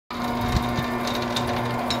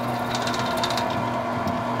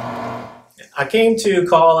I came to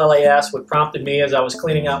call LAS. What prompted me as I was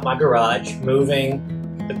cleaning out my garage, moving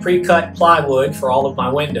the pre-cut plywood for all of my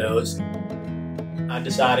windows. I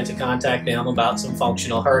decided to contact them about some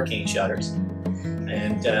functional hurricane shutters.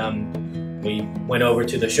 And we went over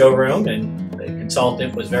to the showroom, and the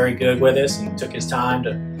consultant was very good with us and took his time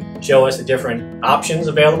to show us the different options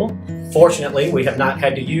available. Fortunately, we have not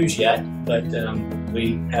had to use yet, but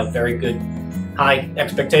we have very good high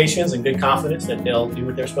expectations and good confidence that they'll do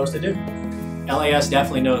what they're supposed to do. LAS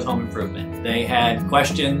definitely knows home improvement. They had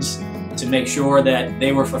questions to make sure that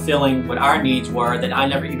they were fulfilling what our needs were that I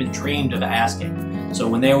never even dreamed of asking. So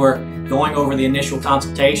when they were going over the initial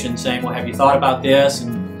consultation saying, well, have you thought about this?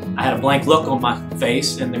 And I had a blank look on my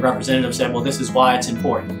face, and the representative said, well, this is why it's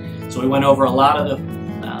important. So we went over a lot of the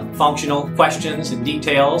functional questions and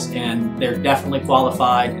details, and they're definitely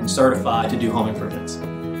qualified and certified to do home improvements.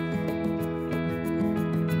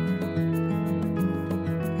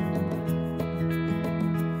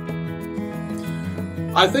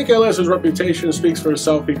 I think LAS's reputation speaks for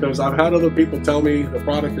itself because I've had other people tell me the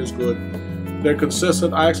product is good. They're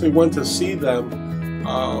consistent. I actually went to see them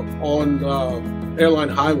on Airline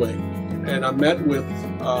Highway, and I met with,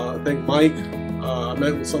 I think, Mike. I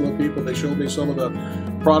met with some of the people. They showed me some of the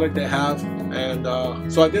product they have, and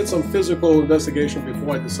so I did some physical investigation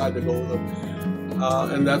before I decided to go with them,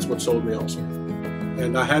 and that's what sold me also.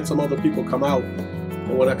 And I had some other people come out,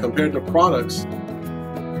 but when I compared the products,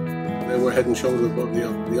 they were head and shoulders above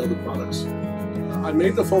the other products. I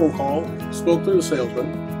made the phone call, spoke to the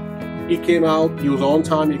salesman. He came out, he was on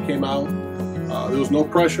time, he came out. There was no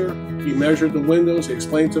pressure. He measured the windows, he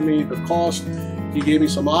explained to me the cost. He gave me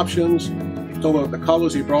some options. He told me about the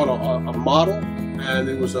colors. He brought a model, and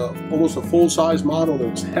it was almost a full-size model. It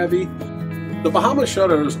was heavy. The Bahama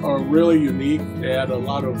shutters are really unique. They add a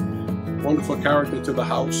lot of wonderful character to the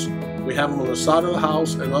house. We have them on the side of the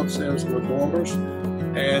house and upstairs in the dormers.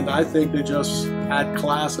 And I think they just add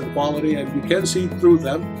class and quality, and you can see through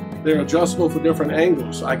them. They're adjustable for different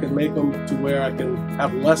angles. I can make them to where I can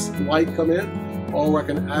have less light come in, or I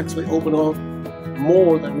can actually open up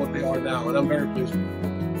more than what they are now, and I'm very pleased with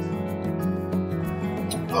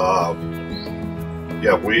them.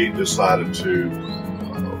 Yeah, we decided to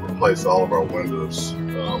replace all of our windows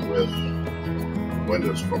with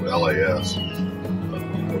windows from LAS.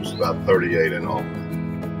 It was about 38 in all.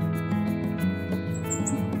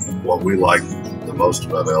 What we liked the most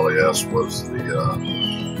about LAS was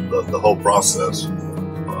the whole process.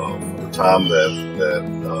 The time that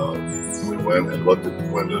we went and looked at the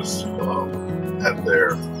windows at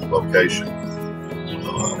their location,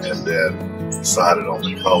 and then decided on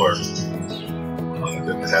the color,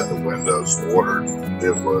 and had the windows ordered.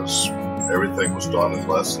 Everything was done in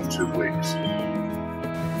less than 2 weeks.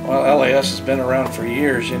 Well, LAS has been around for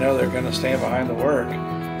years. You know they're going to stand behind the work.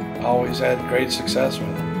 Always had great success with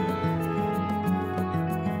them.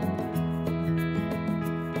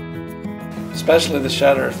 Especially the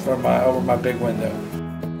shutter from over my big window.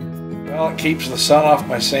 Well, it keeps the sun off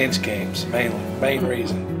my Saints games, main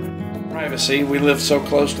reason. Privacy, we live so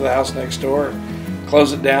close to the house next door,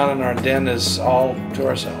 close it down and our den is all to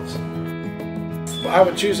ourselves. I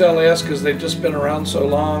would choose LAS because they've just been around so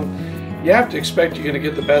long. You have to expect you're going to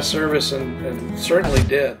get the best service, and certainly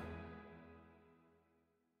did.